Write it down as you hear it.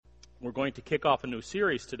We're going to kick off a new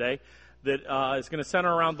series today that is going to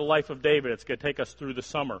center around the life of David. It's going to take us through the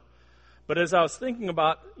summer. But as I was thinking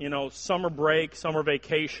about, summer break, summer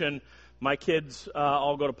vacation, my kids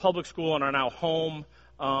all go to public school and are now home.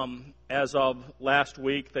 As of last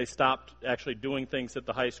week, they stopped actually doing things at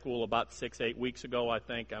the high school about 6-8 weeks ago, I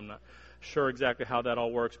think. I'm not sure exactly how that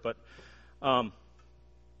all works. But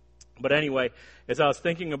anyway, as I was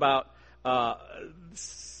thinking about,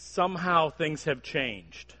 somehow things have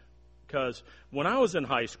changed. Because when I was in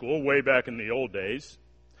high school, way back in the old days,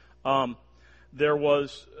 there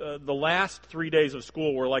was the last 3 days of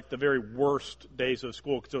school were like the very worst days of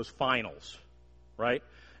school because it was finals, right?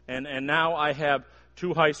 And now I have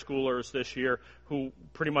 2 high schoolers this year who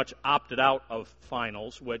pretty much opted out of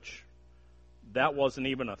finals, which that wasn't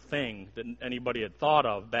even a thing that anybody had thought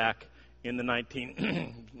of back in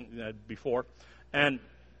the before.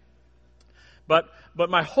 But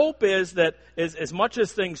my hope is that as much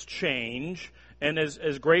as things change, and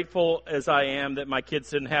as grateful as I am that my kids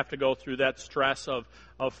didn't have to go through that stress of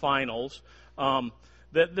finals,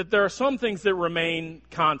 that there are some things that remain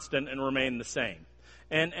constant and remain the same.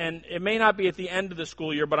 And it may not be at the end of the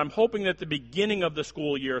school year, but I'm hoping that the beginning of the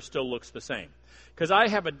school year still looks the same. Because I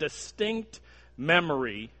have a distinct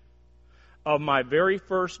memory of my very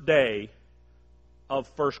first day of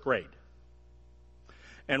first grade.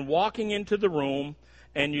 And walking into the room,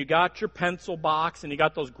 and you got your pencil box, and you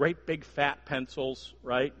got those great big fat pencils,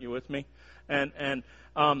 right? You with me? And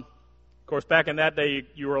of course, back in that day,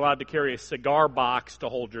 you were allowed to carry a cigar box to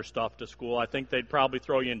hold your stuff to school. I think they'd probably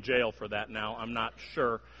throw you in jail for that now. I'm not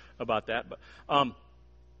sure about that. But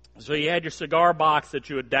so you had your cigar box that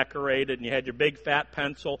you had decorated, and you had your big fat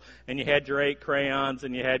pencil, and you had your 8 crayons,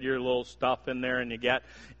 and you had your little stuff in there, and you get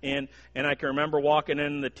in. And I can remember walking in,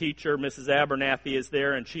 and the teacher, Mrs. Abernathy, is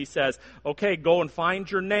there, and she says, okay, go and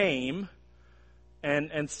find your name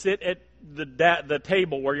and sit at the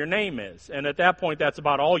table where your name is. And at that point, that's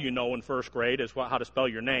about all you know in first grade is how to spell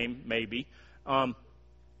your name, maybe. And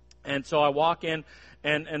so I walk in,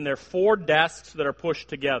 and there are 4 desks that are pushed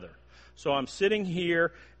together. So I'm sitting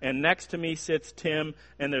here, and next to me sits Tim,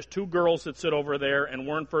 and there's 2 girls that sit over there, and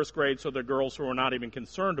we're in first grade, so they're girls who are not even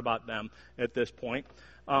concerned about them at this point,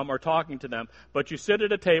 or talking to them. But you sit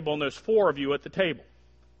at a table, and there's 4 of you at the table.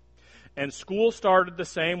 And school started the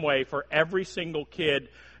same way for every single kid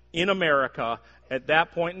in America at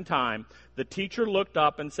that point in time. The teacher looked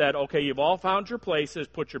up and said, okay, you've all found your places,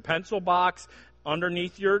 put your pencil box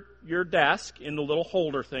underneath your desk in the little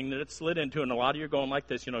holder thing that it slid into, and a lot of you are going like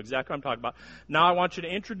this, you know exactly what I'm talking about. Now I want you to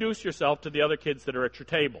introduce yourself to the other kids that are at your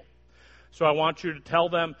table. So I want you to tell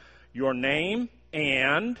them your name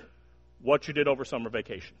and what you did over summer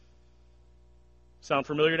vacation. Sound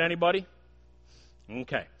familiar to anybody?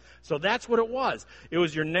 Okay. So that's what it was. It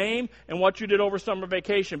was your name and what you did over summer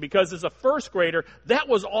vacation, because as a first grader, that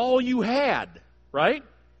was all you had, right?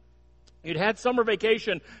 You'd had summer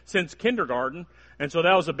vacation since kindergarten, and so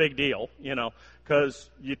that was a big deal,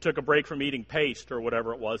 because you took a break from eating paste or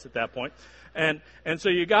whatever it was at that point. And so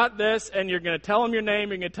you got this, and you're going to tell them your name,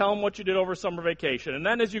 you're going to tell them what you did over summer vacation. And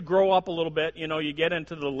then as you grow up a little bit, you get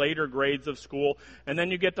into the later grades of school, and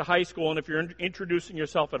then you get to high school, and if you're introducing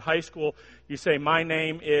yourself at high school, you say, my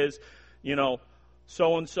name is,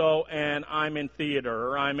 so-and-so, and I'm in theater,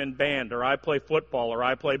 or I'm in band, or I play football, or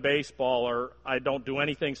I play baseball, or I don't do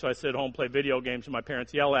anything, so I sit at home and play video games and my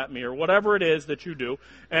parents yell at me, or whatever it is that you do.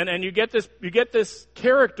 And you get this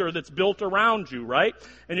character that's built around you, right?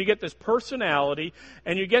 And you get this personality,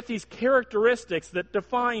 and you get these characteristics that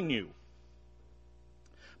define you.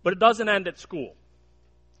 But it doesn't end at school.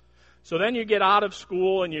 So then you get out of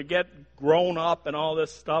school and you get grown up and all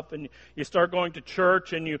this stuff, and you start going to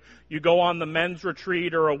church, and you go on the men's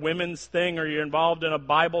retreat or a women's thing, or you're involved in a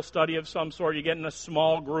Bible study of some sort. You get in a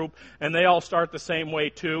small group, and they all start the same way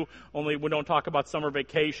too, only we don't talk about summer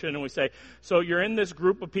vacation, and we say, so you're in this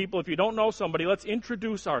group of people. If you don't know somebody, let's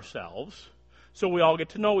introduce ourselves so we all get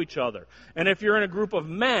to know each other. And if you're in a group of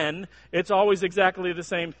men, it's always exactly the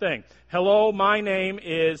same thing. Hello, my name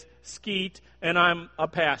is Skeet, and I'm a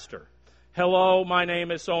pastor. Hello, my name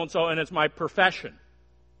is so-and-so, and it's my profession.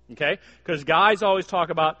 Okay? Because guys always talk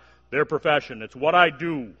about their profession. It's what I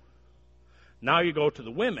do. Now you go to the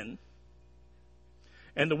women,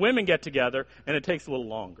 and the women get together, and it takes a little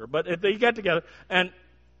longer. But if they get together, and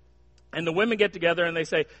the women get together, and they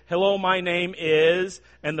say, hello, my name is,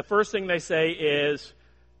 and the first thing they say is,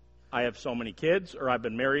 I have so many kids, or I've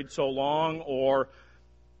been married so long, or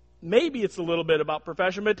maybe it's a little bit about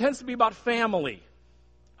profession, but it tends to be about family.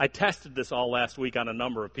 I tested this all last week on a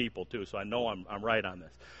number of people, too, so I know I'm right on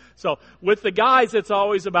this. So with the guys, it's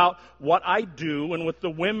always about what I do, and with the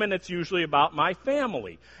women, it's usually about my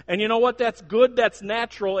family. And you know what? That's good. That's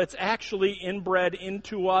natural. It's actually inbred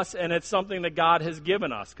into us, and it's something that God has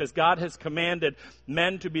given us, because God has commanded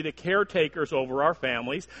men to be the caretakers over our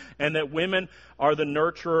families, and that women are the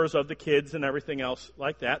nurturers of the kids and everything else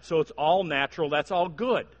like that. So it's all natural. That's all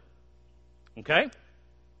good. Okay?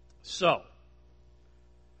 So,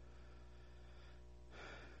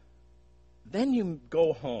 then you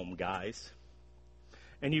go home, guys,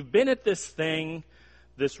 and you've been at this thing,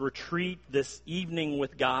 this retreat, this evening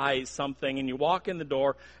with guys, something, and you walk in the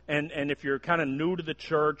door, and if you're kind of new to the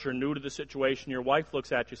church or new to the situation, your wife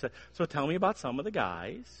looks at you and says, so tell me about some of the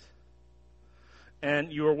guys.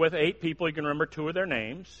 And you were with 8 people, you can remember 2 of their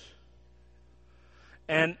names.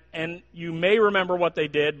 And you may remember what they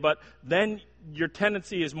did, but then your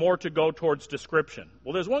tendency is more to go towards description.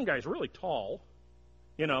 Well, there's one guy who's really tall,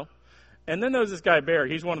 you know. And then there's this guy, Bear.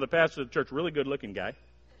 He's one of the pastors of the church, really good-looking guy.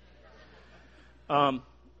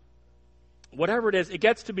 Whatever it is, it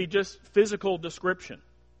gets to be just physical description.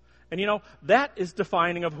 And, you know, that is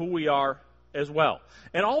defining of who we are as well.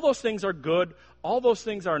 And all those things are good. All those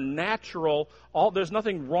things are natural. There's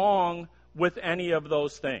nothing wrong with any of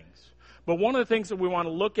those things. But one of the things that we want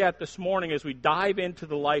to look at this morning as we dive into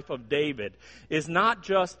the life of David is not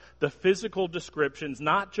just the physical descriptions,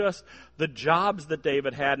 not just the jobs that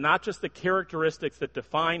David had, not just the characteristics that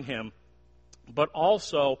define him, but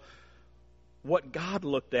also what God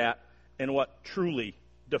looked at and what truly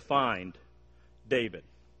defined David.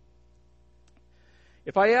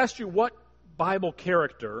 If I asked you what Bible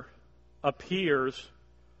character appears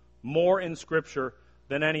more in Scripture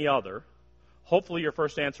than any other, hopefully your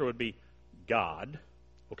first answer would be God,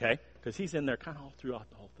 okay? Because he's in there kind of all throughout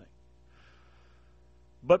the whole thing.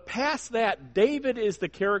 But past that, David is the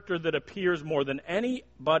character that appears more than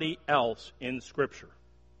anybody else in Scripture.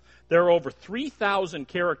 There are over 3,000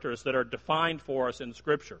 characters that are defined for us in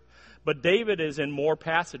Scripture. But David is in more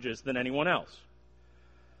passages than anyone else.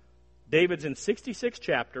 David's in 66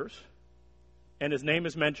 chapters, and his name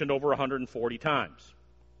is mentioned over 140 times.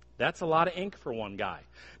 That's a lot of ink for one guy.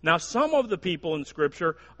 Now, some of the people in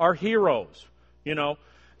Scripture are heroes. You know,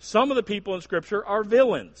 some of the people in Scripture are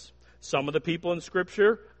villains. Some of the people in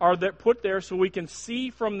Scripture are put there so we can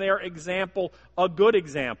see from their example a good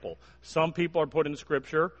example. Some people are put in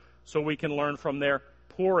Scripture so we can learn from their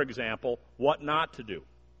poor example what not to do.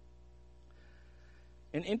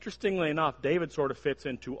 And interestingly enough, David sort of fits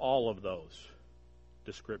into all of those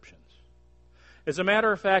descriptions. As a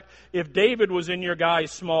matter of fact, if David was in your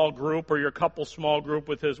guy's small group or your couple's small group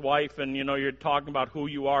with his wife and, you know, you're talking about who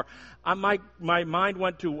you are, my mind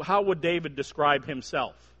went to how would David describe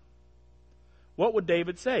himself? What would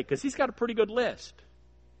David say? Because he's got a pretty good list.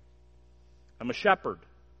 I'm a shepherd.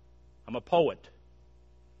 I'm a poet.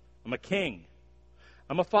 I'm a king.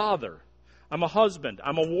 I'm a father. I'm a husband.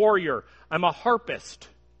 I'm a warrior. I'm a harpist.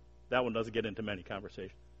 That one doesn't get into many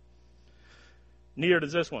conversations. Neither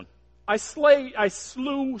does this one. I killed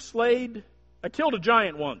a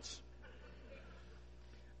giant once.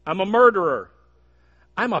 I'm a murderer.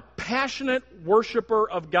 I'm a passionate worshiper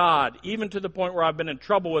of God, even to the point where I've been in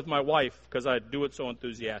trouble with my wife because I do it so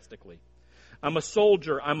enthusiastically. I'm a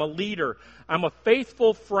soldier. I'm a leader. I'm a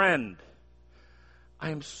faithful friend. I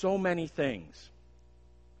am so many things.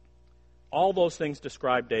 All those things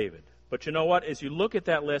describe David. But you know what? As you look at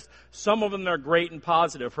that list, some of them are great and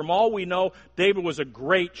positive. From all we know, David was a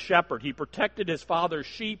great shepherd. He protected his father's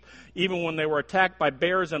sheep even when they were attacked by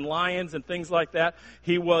bears and lions and things like that.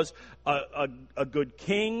 He was a good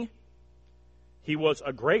king. He was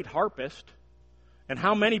a great harpist. And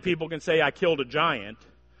how many people can say, I killed a giant?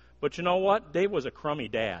 But you know what? David was a crummy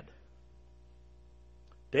dad.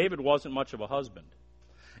 David wasn't much of a husband.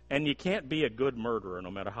 And you can't be a good murderer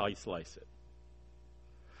no matter how you slice it.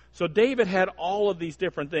 So David had all of these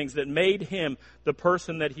different things that made him the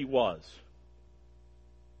person that he was.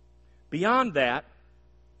 Beyond that,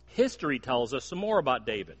 history tells us some more about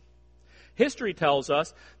David. History tells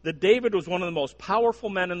us that David was one of the most powerful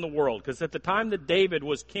men in the world, because at the time that David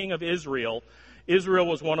was king of Israel, Israel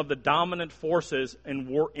was one of the dominant forces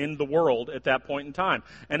in the world at that point in time.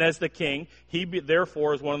 And as the king, he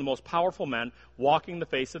therefore is one of the most powerful men walking the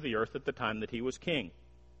face of the earth at the time that he was king.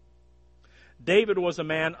 David was a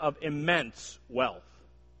man of immense wealth.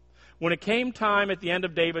 When it came time at the end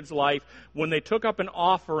of David's life, when they took up an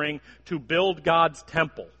offering to build God's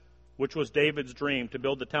temple, which was David's dream, to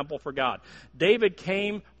build the temple for God, David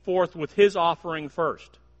came forth with his offering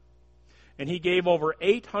first. And he gave over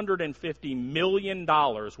 $850 million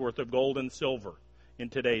worth of gold and silver in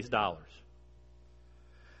today's dollars.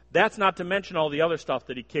 That's not to mention all the other stuff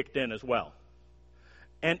that he kicked in as well.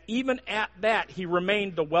 And even at that, he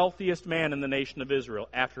remained the wealthiest man in the nation of Israel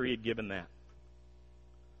after he had given that.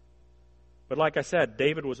 But like I said,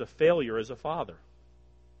 David was a failure as a father.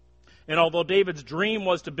 And although David's dream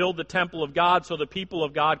was to build the temple of God so the people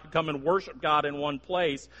of God could come and worship God in one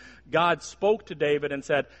place, God spoke to David and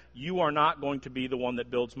said, "You are not going to be the one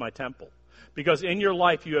that builds my temple. Because in your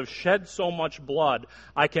life you have shed so much blood,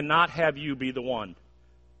 I cannot have you be the one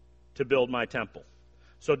to build my temple."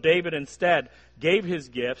 So David instead gave his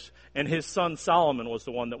gifts, and his son Solomon was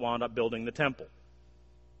the one that wound up building the temple.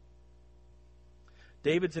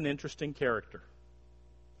 David's an interesting character.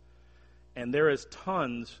 And there is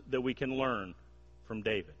tons that we can learn from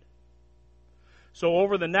David. So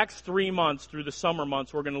over the next 3 months, through the summer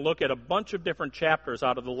months, we're going to look at a bunch of different chapters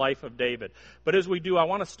out of the life of David. But as we do, I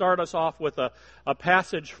want to start us off with a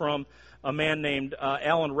passage from a man named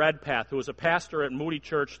Alan Redpath, who was a pastor at Moody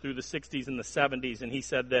Church through the 60s and the 70s, and he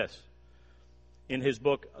said this in his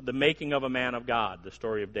book, The Making of a Man of God, the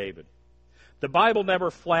story of David. "The Bible never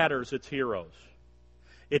flatters its heroes.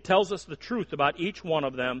 It tells us the truth about each one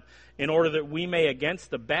of them in order that we may,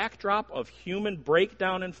 against the backdrop of human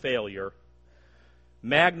breakdown and failure,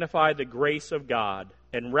 magnify the grace of God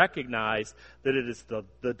and recognize that it is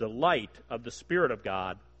the delight of the Spirit of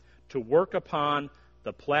God to work upon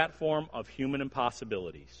the platform of human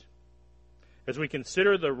impossibilities. As we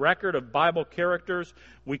consider the record of Bible characters,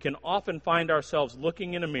 we can often find ourselves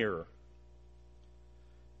looking in a mirror,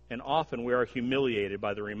 and often we are humiliated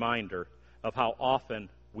by the reminder of how often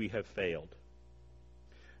we have failed.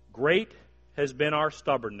 Great has been our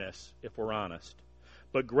stubbornness, if we're honest,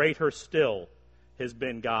 but greater still has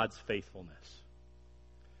been God's faithfulness."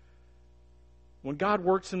 When God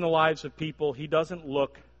works in the lives of people, He doesn't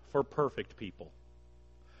look for perfect people.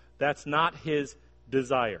 That's not His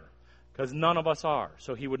desire, because none of us are,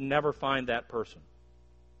 so He would never find that person.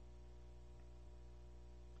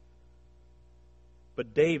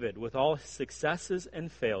 But David, with all his successes and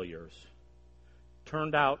failures,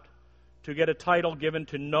 turned out to get a title given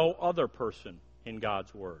to no other person in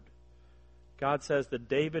God's Word. God says that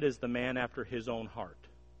David is the man after His own heart.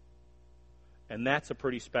 And that's a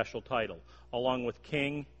pretty special title, along with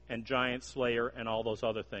king and giant slayer and all those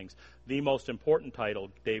other things. The most important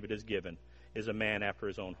title David is given is a man after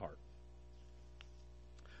his own heart.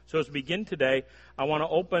 So as we begin today, I want to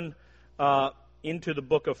open into the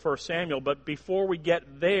book of 1 Samuel, but before we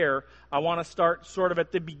get there, I want to start sort of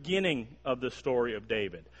at the beginning of the story of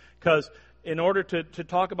David. Because in order to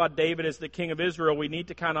talk about David as the king of Israel, we need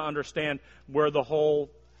to kind of understand where the whole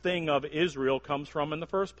thing of Israel comes from in the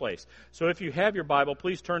first place. So if you have your Bible,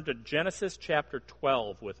 please turn to Genesis chapter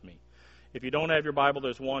 12 with me. If you don't have your Bible,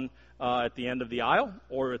 there's one at the end of the aisle,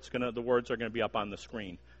 or the words are going to be up on the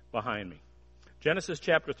screen behind me. Genesis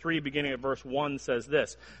chapter 3, beginning at verse 1, says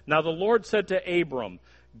this: "Now the Lord said to Abram,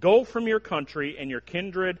 'Go from your country and your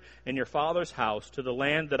kindred and your father's house to the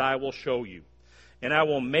land that I will show you. And I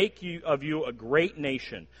will make of you a great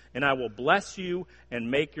nation, and I will bless you and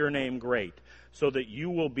make your name great, so that you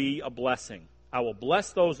will be a blessing. I will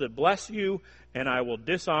bless those that bless you, and I will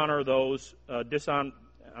dishonor those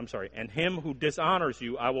and him who dishonors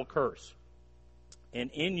you I will curse. And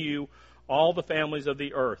in you all the families of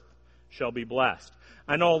the earth shall be blessed.'"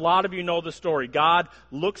 I know a lot of you know the story. God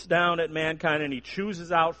looks down at mankind and He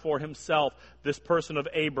chooses out for Himself this person of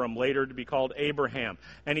Abram, later to be called Abraham.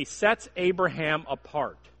 And He sets Abraham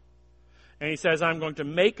apart. And He says, "I'm going to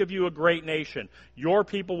make of you a great nation. Your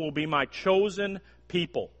people will be my chosen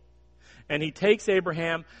people." And He takes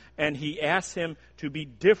Abraham and He asks him to be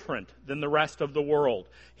different than the rest of the world.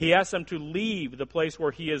 He asks him to leave the place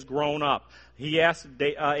where he has grown up. He asks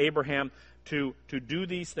Abraham to do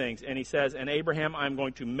these things. And He says, "And Abraham, I'm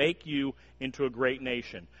going to make you into a great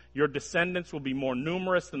nation. Your descendants will be more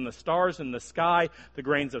numerous than the stars in the sky, the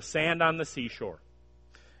grains of sand on the seashore."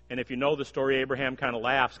 And if you know the story, Abraham kind of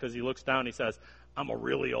laughs because he looks down and he says, "I'm a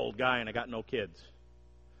really old guy and I got no kids."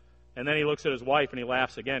 And then he looks at his wife and he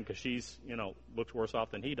laughs again because she's, looks worse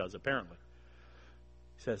off than he does, apparently.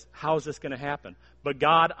 He says, "How is this going to happen?" But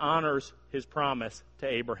God honors His promise to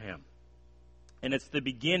Abraham. And it's the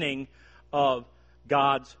beginning of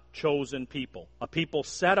God's chosen people, a people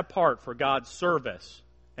set apart for God's service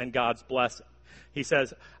and God's blessing. He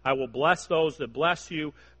says, "I will bless those that bless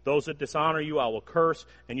you, those that dishonor you I will curse,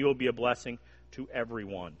 and you will be a blessing to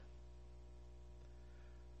everyone."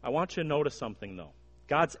 I want you to notice something, though.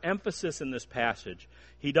 God's emphasis in this passage,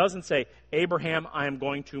 He doesn't say, "Abraham, I am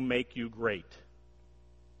going to make you great."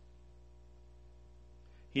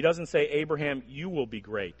 He doesn't say, "Abraham, you will be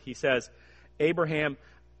great." He says, "Abraham,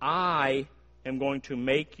 I am going to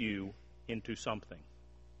make you into something."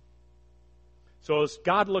 So as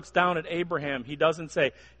God looks down at Abraham, he doesn't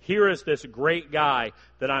say, here is this great guy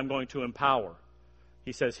that I'm going to empower.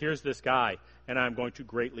 He says, here's this guy, and I'm going to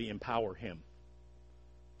greatly empower him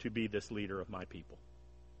to be this leader of my people.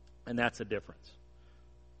 And that's a difference.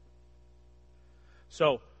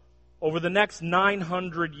 So, over the next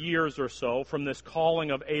 900 years or so, from this calling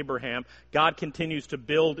of Abraham, God continues to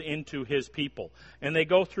build into his people. And they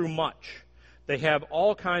go through much. They have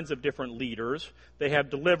all kinds of different leaders. They have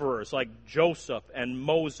deliverers like Joseph and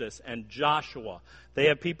Moses and Joshua. They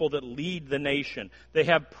have people that lead the nation. They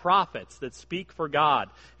have prophets that speak for God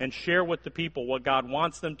and share with the people what God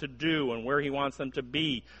wants them to do and where he wants them to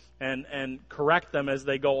be and correct them as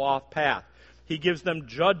they go off path. He gives them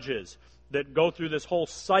judges that go through this whole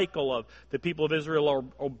cycle of the people of Israel are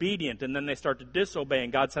obedient and then they start to disobey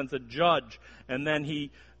and God sends a judge and then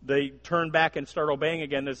they turn back and start obeying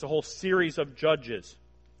again. There's a whole series of judges.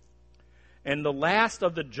 And the last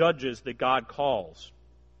of the judges that God calls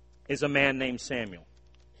is a man named Samuel.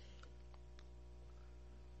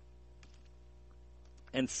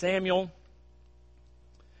 And Samuel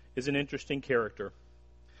is an interesting character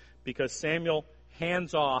because Samuel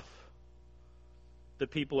hands off the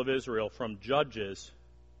people of Israel from judges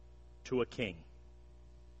to a king.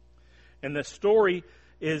 And the story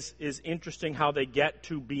is interesting how they get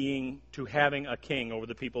to having a king over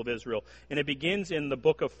the people of Israel. And it begins in the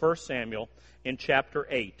book of 1 Samuel in chapter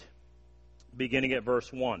 8, beginning at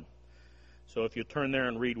verse 1. So if you turn there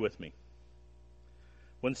and read with me.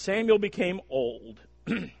 When Samuel became old,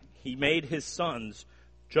 he made his sons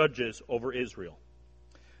judges over Israel.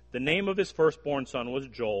 The name of his firstborn son was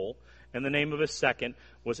Joel, and the name of his second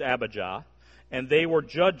was Abijah, and they were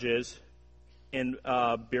judges in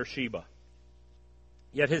Beersheba.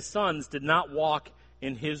 Yet his sons did not walk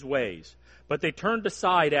in his ways, but they turned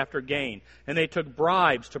aside after gain, and they took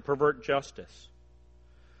bribes to pervert justice.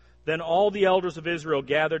 Then all the elders of Israel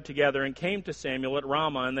gathered together and came to Samuel at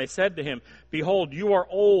Ramah, and they said to him, Behold, you are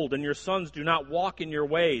old, and your sons do not walk in your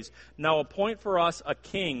ways. Now appoint for us a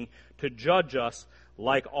king to judge us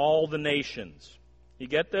like all the nations. You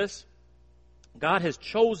get this? God has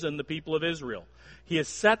chosen the people of Israel. He has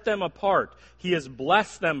set them apart. He has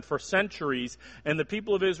blessed them for centuries. And the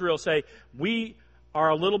people of Israel say, we are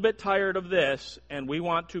a little bit tired of this, and we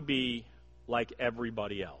want to be like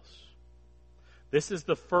everybody else. This is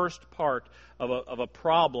the first part of a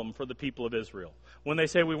problem for the people of Israel. When they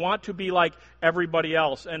say we want to be like everybody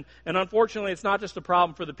else. And unfortunately, it's not just a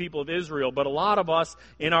problem for the people of Israel, but a lot of us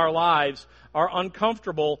in our lives are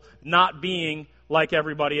uncomfortable not being like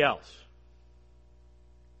everybody else.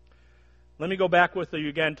 Let me go back with you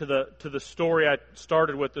again to the story I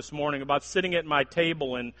started with this morning about sitting at my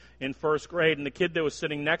table in first grade, and the kid that was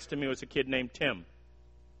sitting next to me was a kid named Tim.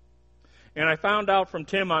 And I found out from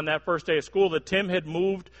Tim on that first day of school that Tim had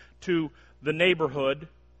moved to the neighborhood.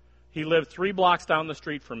 He lived 3 blocks down the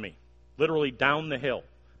street from me, literally down the hill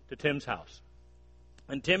to Tim's house.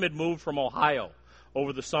 And Tim had moved from Ohio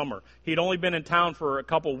over the summer. He'd only been in town for a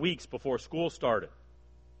couple weeks before school started.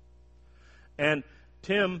 And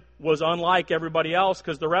Tim was unlike everybody else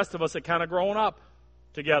because the rest of us had kind of grown up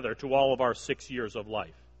together to all of our 6 years of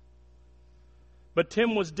life. But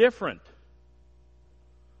Tim was different.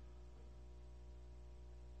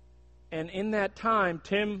 And in that time,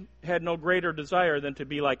 Tim had no greater desire than to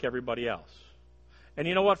be like everybody else. And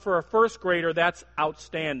you know what? For a first grader, that's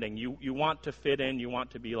outstanding. You want to fit in. You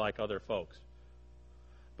want to be like other folks.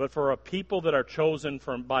 But for a people that are chosen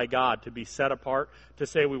by God to be set apart, to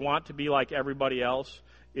say we want to be like everybody else,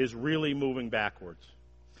 is really moving backwards.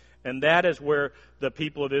 And that is where the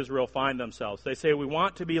people of Israel find themselves. They say we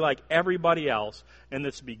want to be like everybody else, and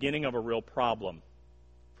it's the beginning of a real problem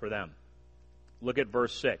for them. Look at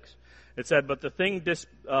verse 6. It said, But the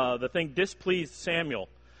thing displeased Samuel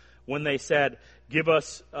when they said, Give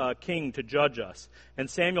us a king to judge us. And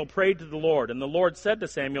Samuel prayed to the Lord. And the Lord said to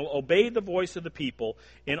Samuel, Obey the voice of the people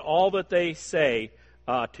in all that they say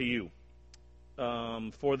to you.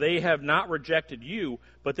 For they have not rejected you,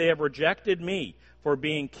 but they have rejected me for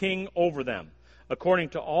being king over them, according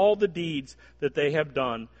to all the deeds that they have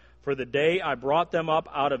done. For the day I brought them up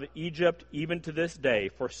out of Egypt, even to this day,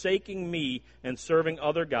 forsaking me and serving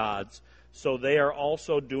other gods, so they are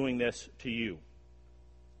also doing this to you.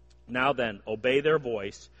 Now then, obey their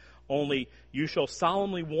voice, only you shall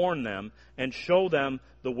solemnly warn them and show them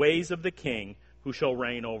the ways of the king who shall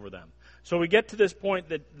reign over them. So we get to this point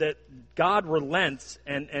that God relents,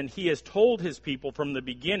 and he has told his people from the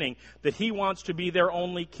beginning that he wants to be their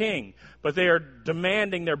only king. But they are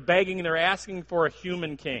demanding, they're begging, they're asking for a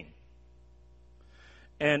human king.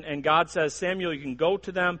 And God says, Samuel, you can go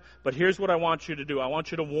to them, but here's what I want you to do. I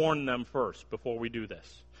want you to warn them first before we do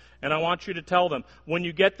this. And I want you to tell them, when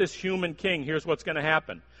you get this human king, here's what's going to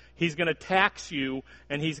happen. He's going to tax you,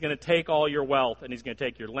 and he's going to take all your wealth, and he's going to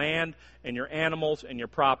take your land and your animals and your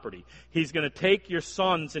property. He's going to take your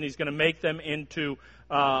sons, and he's going to make them into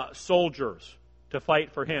soldiers to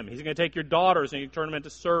fight for him. He's going to take your daughters, and you turn them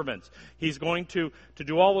into servants. He's going to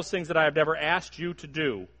do all those things that I have never asked you to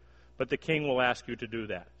do, but the king will ask you to do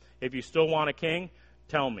that. If you still want a king,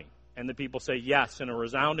 tell me. And the people say, yes, in a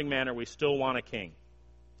resounding manner, we still want a king.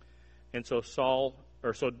 And so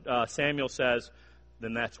Samuel says,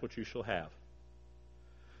 then that's what you shall have.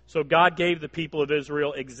 So God gave the people of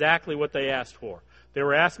Israel exactly what they asked for. They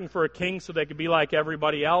were asking for a king so they could be like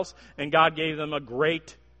everybody else, and God gave them a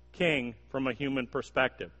great king from a human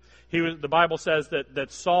perspective. The Bible says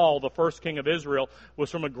that Saul, the first king of Israel, was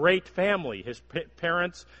from a great family. His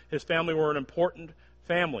parents, his family were an important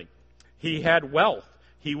family. He had wealth.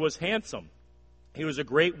 He was handsome. He was a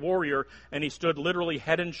great warrior, and he stood literally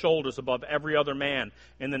head and shoulders above every other man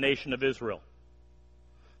in the nation of Israel.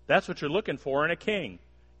 That's what you're looking for in a king,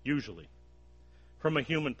 usually, from a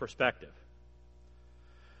human perspective.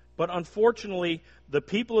 But unfortunately, the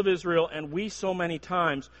people of Israel, and we so many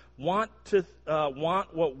times, want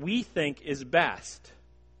what we think is best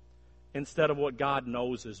instead of what God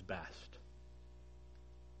knows is best.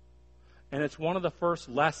 And it's one of the first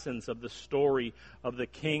lessons of the story of the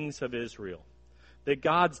kings of Israel. That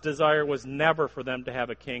God's desire was never for them to have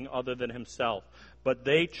a king other than himself. But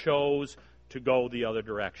they chose to go the other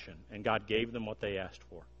direction. And God gave them what they asked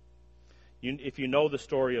for. If you know the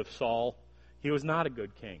story of Saul, he was not a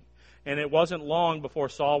good king. And it wasn't long before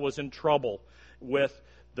Saul was in trouble with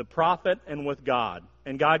the prophet and with God.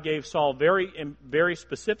 And God gave Saul very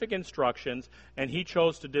specific instructions, and he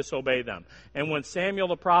chose to disobey them. And when Samuel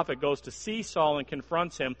the prophet goes to see Saul and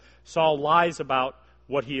confronts him, Saul lies about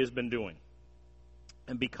what he has been doing.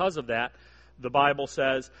 And because of that, the Bible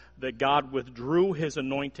says that God withdrew his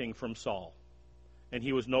anointing from Saul, and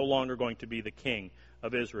he was no longer going to be the king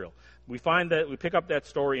of Israel. We pick up that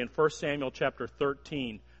story in 1 Samuel chapter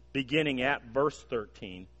 13, beginning at verse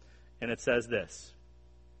 13, and it says this.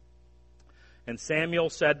 And Samuel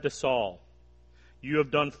said to Saul, "You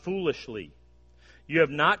have done foolishly. You have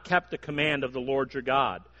not kept the command of the Lord your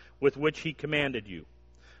God, with which he commanded you.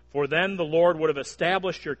 For then the Lord would have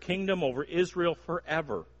established your kingdom over Israel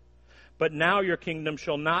forever. But now your kingdom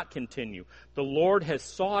shall not continue. The Lord has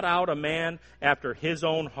sought out a man after his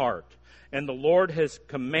own heart, and the Lord has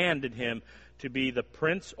commanded him to be the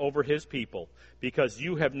prince over his people, because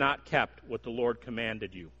you have not kept what the Lord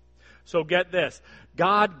commanded you." So get this.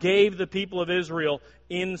 God gave the people of Israel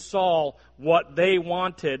in Saul what they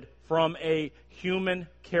wanted from a human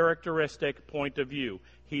characteristic point of view.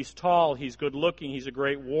 He's tall, he's good looking, he's a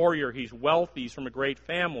great warrior, he's wealthy, he's from a great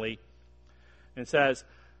family. And says,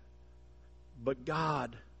 but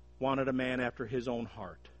God wanted a man after his own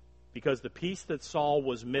heart. Because the piece that Saul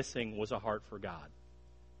was missing was a heart for God.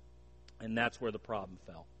 And that's where the problem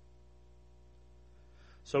fell.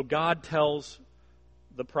 So God tells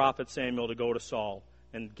the prophet Samuel to go to Saul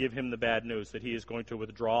and give him the bad news that he is going to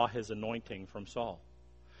withdraw his anointing from Saul.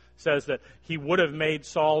 Says that he would have made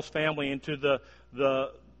Saul's family into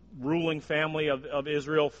the ruling family of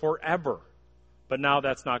Israel forever. But now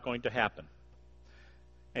that's not going to happen.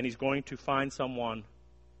 And he's going to find someone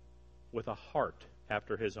with a heart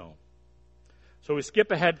after his own. So we skip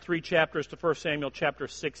ahead 3 chapters to 1 Samuel chapter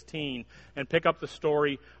 16 and pick up the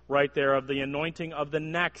story right there of the anointing of the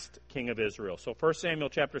next king of Israel. So 1 Samuel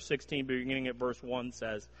chapter 16, beginning at verse 1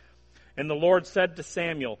 says, "And the Lord said to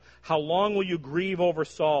Samuel, How long will you grieve over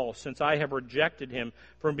Saul, since I have rejected him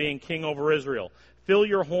from being king over Israel? Fill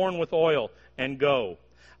your horn with oil and go.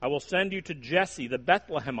 I will send you to Jesse the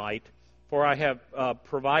Bethlehemite, for I have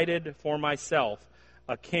provided for myself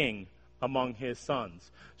a king among his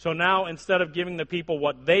sons." So now, instead of giving the people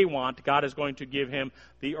what they want, God is going to give him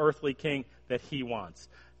the earthly king that he wants.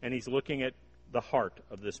 And he's looking at the heart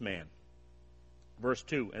of this man. Verse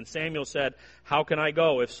 2, "And Samuel said, How can I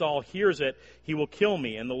go? If Saul hears it, he will kill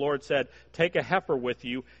me. And the Lord said, Take a heifer with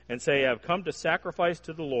you, and say, I have come to sacrifice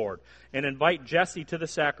to the Lord. And invite Jesse to the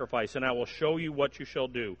sacrifice, and I will show you what you shall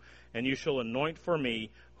do. And you shall anoint for me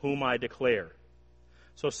whom I declare."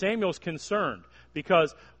 So Samuel's concerned,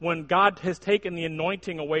 because when God has taken the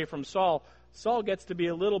anointing away from Saul, Saul gets to be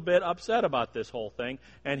a little bit upset about this whole thing,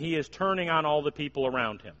 and he is turning on all the people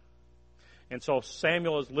around him. And so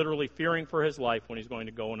Samuel is literally fearing for his life when he's going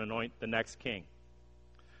to go and anoint the next king.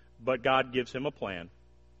 But God gives him a plan.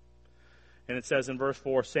 And it says in verse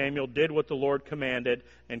 4, "Samuel did what the Lord commanded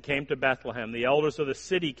and came to Bethlehem. The elders of the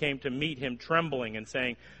city came to meet him trembling and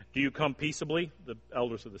saying, Do you come peaceably?" The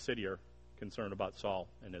elders of the city are concerned about Saul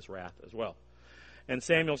and his wrath as well. And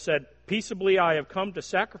Samuel said, "Peaceably I have come to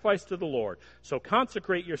sacrifice to the Lord. So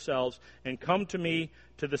consecrate yourselves and come with me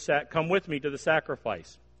to the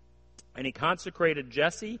sacrifice." And he consecrated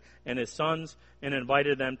Jesse and his sons and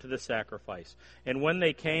invited them to the sacrifice. And when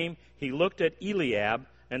they came, he looked at Eliab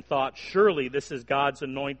and thought, "Surely this is God's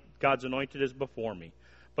anointed is before me."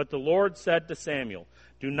 But the Lord said to Samuel,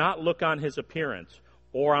 "Do not look on his appearance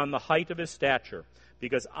or on the height of his stature,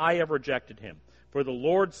 because I have rejected him. For the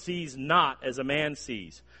Lord sees not as a man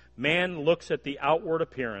sees. Man looks at the outward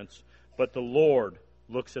appearance, but the Lord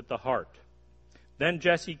looks at the heart." Then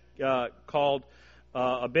Jesse called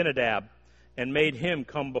Abinadab and made him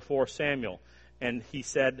come before Samuel. And he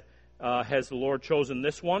said, "Has the Lord chosen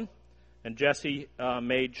this one?" And Jesse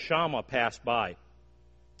made Shammah pass by.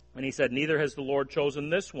 And he said, "Neither has the Lord chosen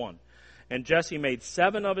this one." And Jesse made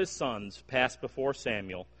 7 of his sons pass before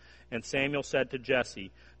Samuel. And Samuel said to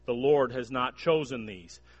Jesse, "The Lord has not chosen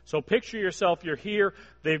these." So picture yourself, you're here,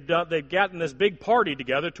 they've gotten this big party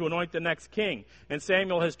together to anoint the next king. And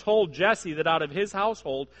Samuel has told Jesse that out of his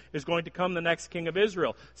household is going to come the next king of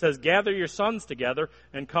Israel. Says, "Gather your sons together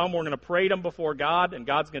and come, we're going to parade them before God, and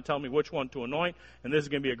God's going to tell me which one to anoint, and this is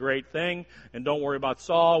going to be a great thing. And don't worry about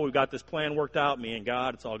Saul, we've got this plan worked out, me and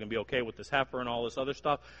God, it's all going to be okay with this heifer and all this other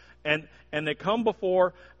stuff." And they come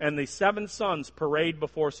before, and the 7 sons parade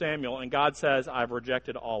before Samuel, and God says, "I've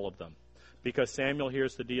rejected all of them." Because Samuel,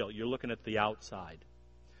 here's the deal. You're looking at the outside,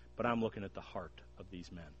 but I'm looking at the heart of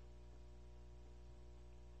these men.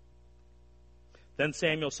 Then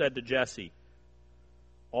Samuel said to Jesse,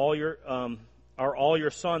 "Are all your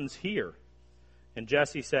sons here?" And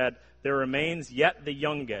Jesse said, "There remains yet the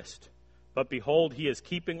youngest, but behold, he is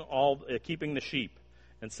keeping the sheep."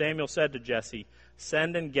 And Samuel said to Jesse,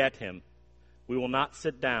 "Send and get him. We will not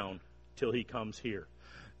sit down till he comes here."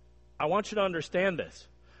 I want you to understand this.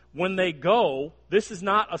 When they go, this is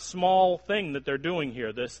not a small thing that they're doing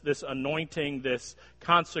here, this anointing, this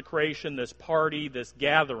consecration, this party, this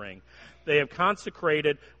gathering. They have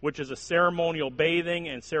consecrated, which is a ceremonial bathing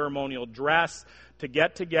and ceremonial dress, to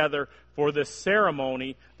get together for this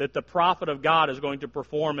ceremony that the prophet of God is going to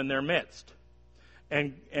perform in their midst.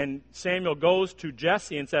 And Samuel goes to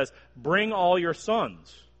Jesse and says, "Bring all your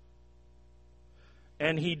sons."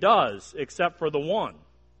 And he does, except for the one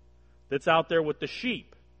that's out there with the sheep.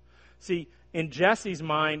 See, in Jesse's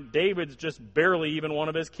mind, David's just barely even one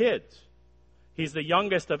of his kids. He's the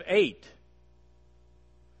youngest of 8.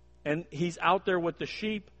 And he's out there with the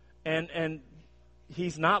sheep, and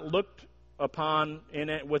he's not looked upon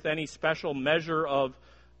with any special measure of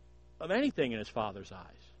anything in his father's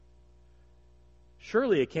eyes.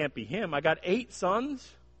 Surely it can't be him. I got 8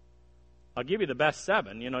 sons. I'll give you the best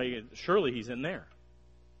 7. Surely he's in there.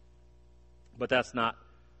 But that's not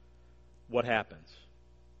what happens.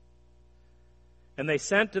 And they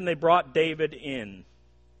sent and they brought David in.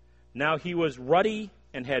 Now he was ruddy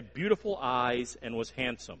and had beautiful eyes and was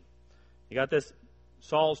handsome. You got this,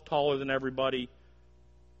 Saul's taller than everybody,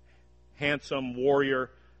 handsome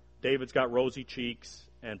warrior. David's got rosy cheeks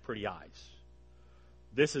and pretty eyes.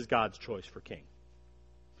 This is God's choice for king.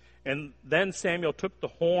 And then Samuel took the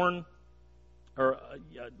horn, the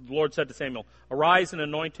Lord said to Samuel, "Arise and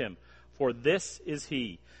anoint him, for this is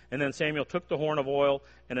he." And then Samuel took the horn of oil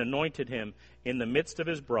and anointed him in the midst of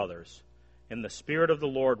his brothers. And the Spirit of the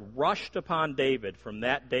Lord rushed upon David from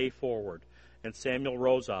that day forward. And Samuel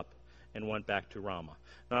rose up and went back to Ramah.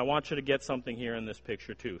 Now I want you to get something here in this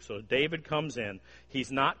picture too. So David comes in.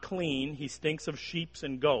 He's not clean. He stinks of sheep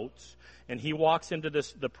and goats. And he walks into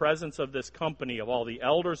the presence of this company of all the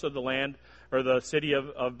elders of the land, or the city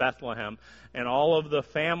of Bethlehem, and all of the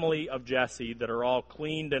family of Jesse that are all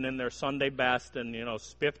cleaned and in their Sunday best and,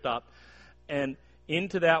 spiffed up. And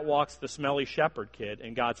into that walks the smelly shepherd kid,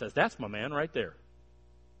 and God says, "That's my man right there.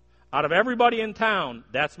 Out of everybody in town,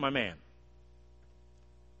 that's my man."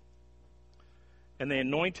 And they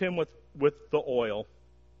anoint him with the oil,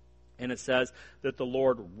 and it says that the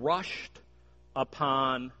Lord rushed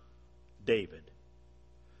upon David.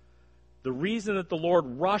 The reason that the Lord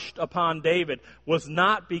rushed upon David was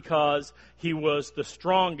not because he was the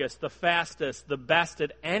strongest, the fastest, the best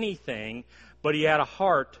at anything, but he had a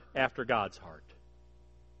heart after God's heart.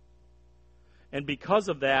 And because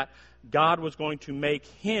of that, God was going to make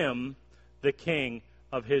him the king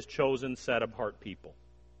of his chosen set apart people.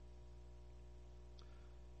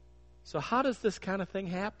 So how does this kind of thing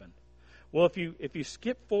happen? Well, if you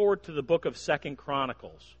skip forward to the book of 2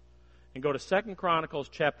 Chronicles and go to 2 Chronicles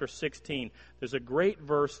chapter 16, there's a great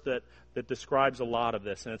verse that describes a lot of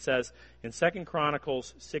this. And it says in 2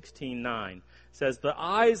 Chronicles 16:9, it says, "The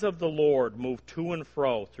eyes of the Lord move to and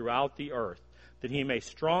fro throughout the earth, that he may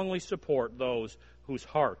strongly support those whose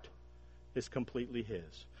heart is completely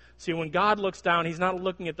his. See, when God looks down, he's not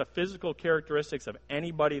looking at the physical characteristics of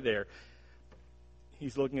anybody there.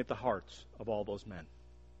 He's looking at the hearts of all those men.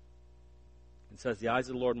 It says, the eyes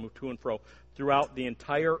of the Lord move to and fro throughout the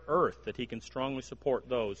entire earth, that he can strongly support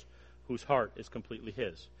those whose heart is completely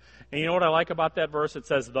his. And you know what I like about that verse? It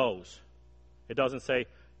says those. It doesn't say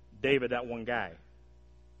David, that one guy.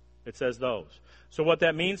 It says those. So what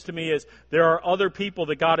that means to me is there are other people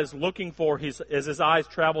that God is looking for as his eyes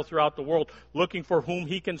travel throughout the world, looking for whom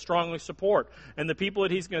he can strongly support. And the people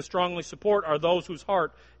that he's going to strongly support are those whose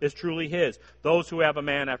heart is truly his, those who have a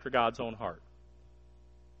man after God's own heart,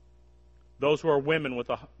 those who are women with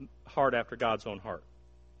a heart after God's own heart.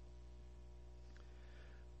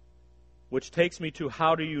 Which takes me to,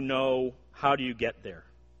 how do you know, how do you get there?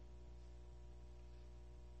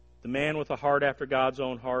 The man with a heart after God's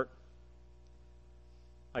own heart,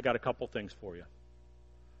 I got a couple things for you.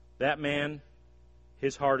 That man,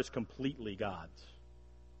 his heart is completely God's.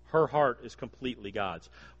 Her heart is completely God's.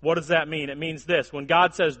 What does that mean? It means this. When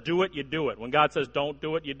God says do it, you do it. When God says don't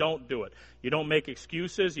do it, you don't do it. You don't make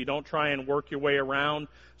excuses. You don't try and work your way around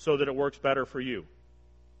so that it works better for you.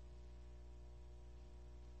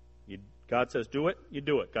 God says do it, you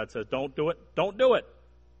do it. God says don't do it.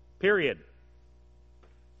 Period.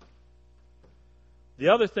 The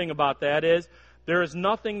other thing about that is, there is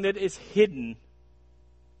nothing that is hidden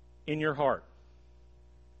in your heart.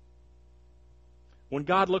 When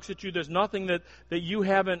God looks at you, there's nothing that you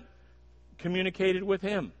haven't communicated with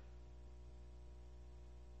him.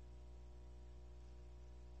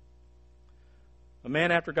 A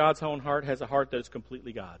man after God's own heart has a heart that is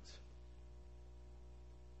completely God's.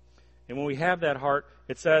 And when we have that heart,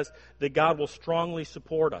 it says that God will strongly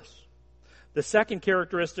support us. The second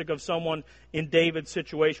characteristic of someone in David's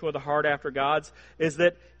situation with a heart after God's is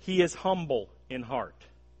that he is humble in heart.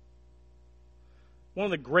 One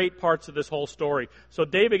of the great parts of this whole story. So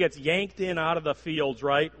David gets yanked in out of the fields,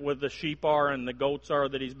 right, where the sheep are and the goats are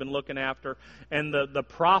that he's been looking after. And the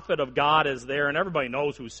prophet of God is there, and everybody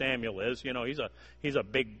knows who Samuel is. You know, he's a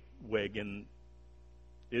big wig in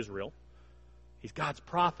Israel. He's God's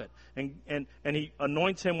prophet. And he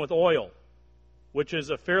anoints him with oil, which is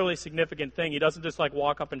a fairly significant thing. He doesn't just like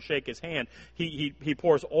walk up and shake his hand. He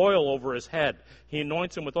pours oil over his head. He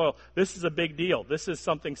anoints him with oil. This is a big deal. This is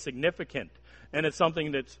something significant, and it's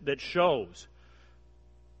something that shows.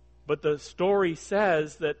 But the story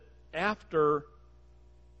says that after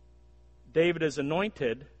David is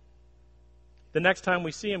anointed, the next time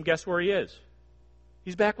we see him, guess where he is?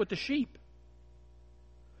 He's back with the sheep.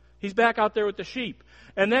 He's back out there with the sheep.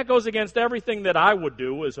 And that goes against everything that I would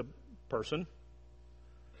do as a person.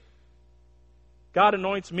 God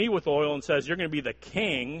anoints me with oil and says, you're going to be the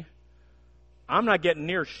king. I'm not getting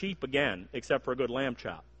near sheep again, except for a good lamb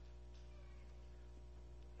chop.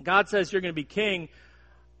 God says you're going to be king.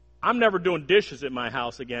 I'm never doing dishes at my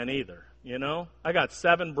house again either, you know. I got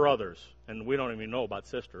 7 brothers, and we don't even know about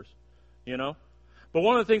sisters, you know. But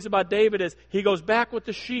one of the things about David is he goes back with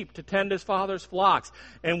the sheep to tend his father's flocks.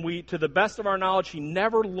 And to the best of our knowledge, he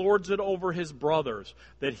never lords it over his brothers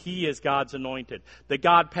that he is God's anointed. That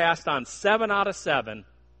God passed on 7 out of 7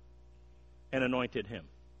 and anointed him.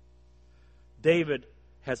 David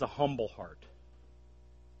has a humble heart.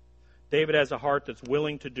 David has a heart that's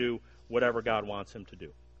willing to do whatever God wants him to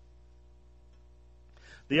do.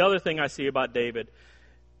 The other thing I see about David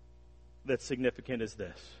that's significant is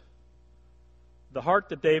this. The heart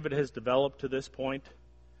that David has developed to this point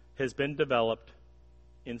has been developed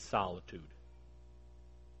in solitude.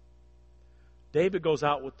 David goes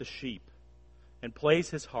out with the sheep and plays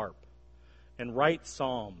his harp and writes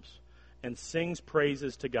psalms and sings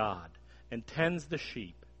praises to God and tends the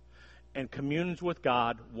sheep and communes with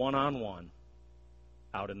God one-on-one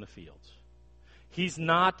out in the fields. He's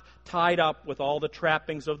not tied up with all the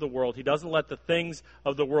trappings of the world. He doesn't let the things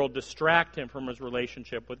of the world distract him from his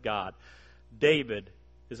relationship with God. David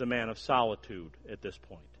is a man of solitude at this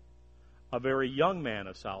point. A very young man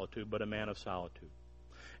of solitude, but a man of solitude.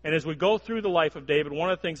 And as we go through the life of David, one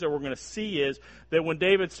of the things that we're going to see is that when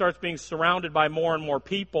David starts being surrounded by more and more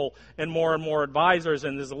people and more advisors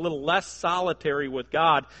and is a little less solitary with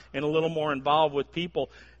God and a little more involved with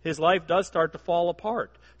people, his life does start to fall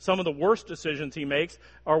apart. Some of the worst decisions he makes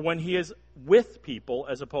are when he is with people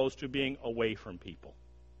as opposed to being away from people.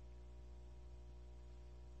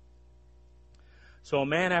 So a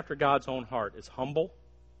man after God's own heart is humble,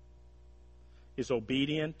 is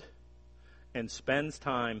obedient, and spends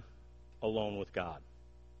time alone with God.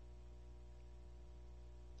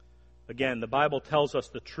 Again, the Bible tells us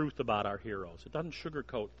the truth about our heroes. It doesn't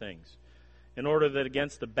sugarcoat things. In order that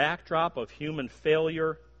against the backdrop of human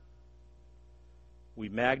failure, we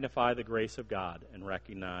magnify the grace of God and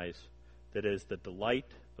recognize that it is the delight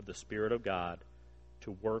of the Spirit of God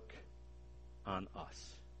to work on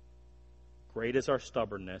us. Great is our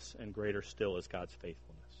stubbornness, and greater still is God's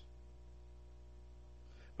faithfulness.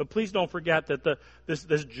 But please don't forget that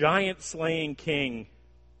this giant slaying king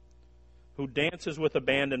who dances with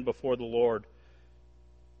abandon before the Lord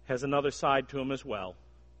has another side to him as well.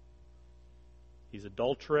 He's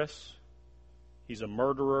adulterous. He's a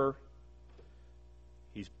murderer.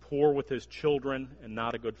 He's poor with his children and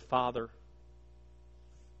not a good father.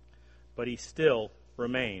 But he still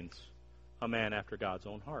remains a man after God's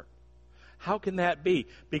own heart. How can that be?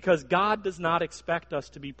 Because God does not expect us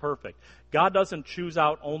to be perfect. God doesn't choose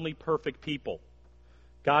out only perfect people.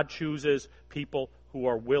 God chooses people who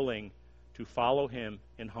are willing to follow Him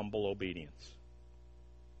in humble obedience.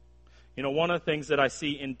 You know, one of the things that I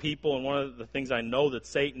see in people, and one of the things I know that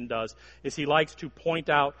Satan does, is he likes to point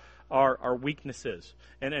out our weaknesses.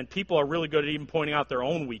 And people are really good at even pointing out their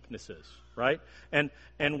own weaknesses, right? And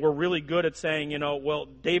we're really good at saying, you know, well,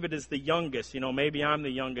 David is the youngest. You know, maybe I'm the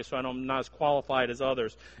youngest, so I'm not as qualified as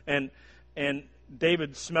others. And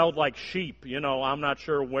David smelled like sheep. You know, I'm not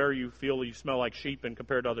sure where you feel you smell like sheep in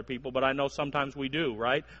compared to other people, but I know sometimes we do,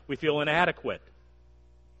 right? We feel inadequate.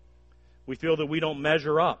 We feel that we don't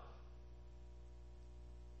measure up.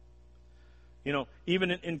 You know,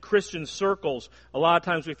 even in Christian circles, a lot of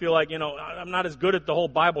times we feel like, you know, I'm not as good at the whole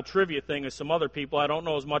Bible trivia thing as some other people. I don't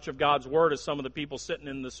know as much of God's Word as some of the people sitting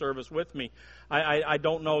in the service with me. I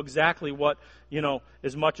don't know exactly what, you know,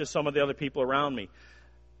 as much as some of the other people around me.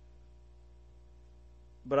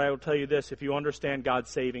 But I will tell you this, if you understand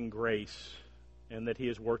God's saving grace and that He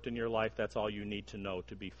has worked in your life, that's all you need to know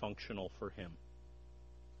to be functional for Him.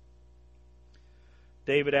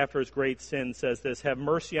 David, after his great sin, says this, "Have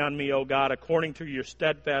mercy on me, O God, according to your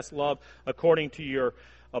steadfast love, according to your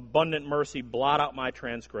abundant mercy, blot out my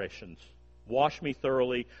transgressions. Wash me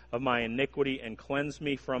thoroughly of my iniquity and cleanse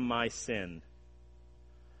me from my sin."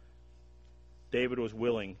 David was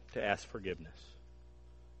willing to ask forgiveness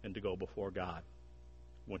and to go before God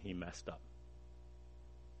when he messed up.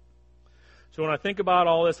 So when I think about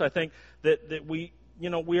all this, I think that we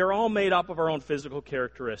are all made up of our own physical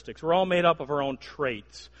characteristics. We're all made up of our own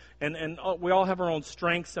traits. And we all have our own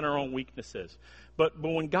strengths and our own weaknesses. But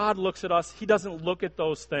when God looks at us, He doesn't look at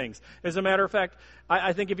those things. As a matter of fact,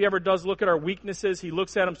 I think if He ever does look at our weaknesses, He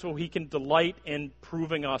looks at them so He can delight in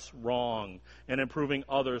proving us wrong and in proving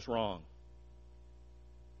others wrong.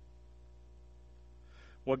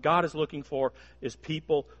 What God is looking for is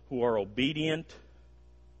people who are obedient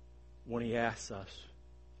when He asks us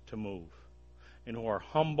to move, and who are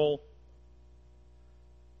humble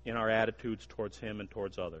in our attitudes towards Him and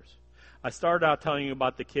towards others. I started out telling you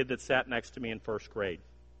about the kid that sat next to me in first grade.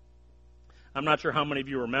 I'm not sure how many of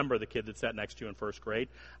you remember the kid that sat next to you in first grade.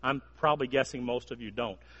 I'm probably guessing most of you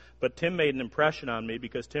don't. But Tim made an impression on me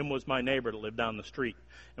because Tim was my neighbor that lived down the street.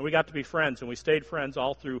 And we got to be friends, and we stayed friends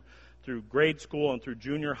all through grade school and through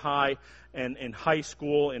junior high and in high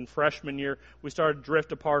school in freshman year. We started to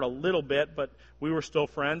drift apart a little bit, but we were still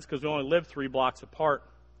friends because we only lived 3 blocks apart.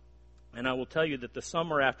 And I will tell you that the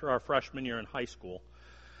summer after our freshman year in high school,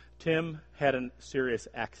 Tim had a serious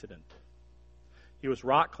accident. He was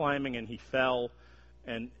rock climbing and he fell,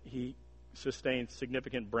 and he sustained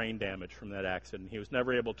significant brain damage from that accident. He was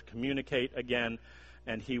never able to communicate again,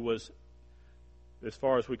 and he was, as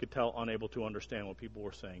far as we could tell, unable to understand what people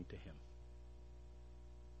were saying to him.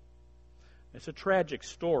 It's a tragic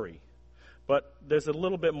story, but there's a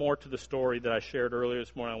little bit more to the story that I shared earlier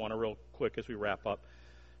this morning. I want to real quick, as we wrap up,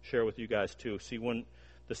 share with you guys too. See, when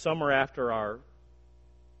the summer after our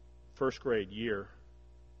first grade year,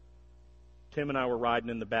 Tim and I were riding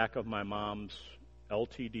in the back of my mom's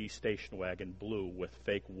LTD station wagon, blue, with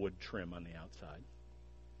fake wood trim on the outside.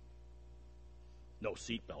 No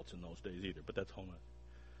seat belts in those days either, but that's whole nother.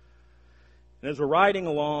 And as we're riding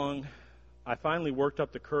along, I finally worked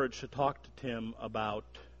up the courage to talk to Tim about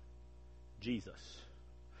Jesus.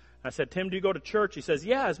 I said, "Tim, do you go to church?" He says,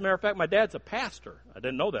 "Yeah, as a matter of fact, my dad's a pastor." I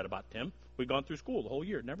didn't know that about Tim. We'd gone through school the whole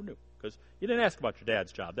year, never knew. Because you didn't ask about your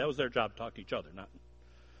dad's job. That was their job to talk to each other, not.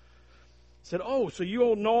 I said, "Oh, so you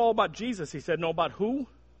all know all about Jesus?" He said, "No, about who?"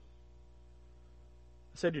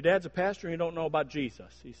 I said, "Your dad's a pastor and you don't know about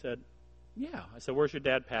Jesus." He said, "Yeah." I said, "Where's your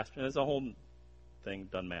dad pastor?" And it's a whole thing,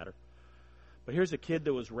 doesn't matter. But here's a kid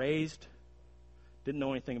that was raised, didn't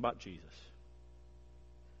know anything about Jesus.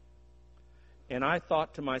 And I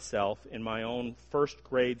thought to myself, in my own first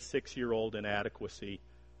grade 6-year-old inadequacy,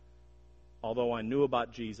 although I knew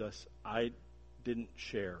about Jesus, I didn't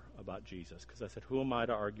share about Jesus. Because I said, who am I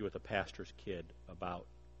to argue with a pastor's kid about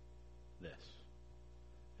this?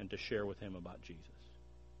 And to share with him about Jesus.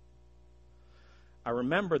 I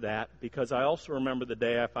remember that because I also remember the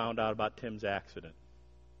day I found out about Tim's accident.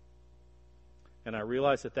 And I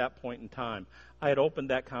realized at that point in time, I had opened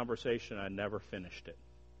that conversation, I never finished it.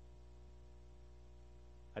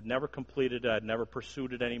 I'd never completed it, I'd never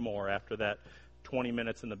pursued it anymore after that 20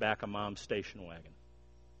 minutes in the back of Mom's station wagon.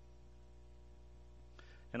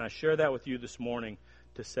 And I share that with you this morning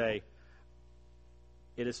to say,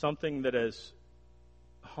 it is something that has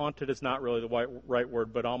haunted is not really the right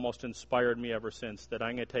word, but almost inspired me ever since, that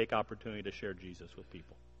I'm going to take opportunity to share Jesus with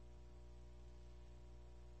people.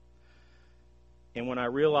 And when I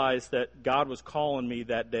realized that God was calling me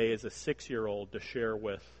that day as a 6-year-old to share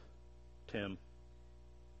with Tim,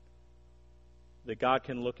 that God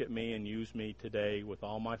can look at me and use me today with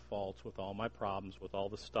all my faults, with all my problems, with all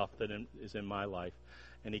the stuff that is in my life,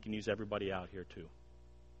 and He can use everybody out here too.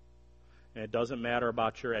 And it doesn't matter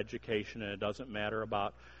about your education, and it doesn't matter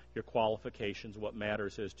about your qualifications. What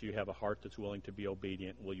matters is, do you have a heart that's willing to be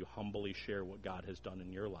obedient? Will you humbly share what God has done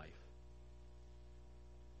in your life?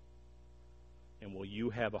 And will you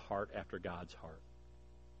have a heart after God's heart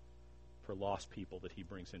for lost people that He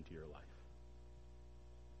brings into your life?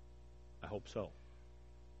 I hope so.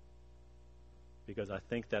 Because I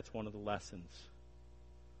think that's one of the lessons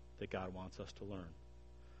that God wants us to learn.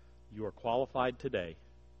 You are qualified today.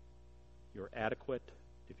 You're adequate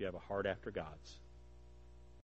if you have a heart after God's.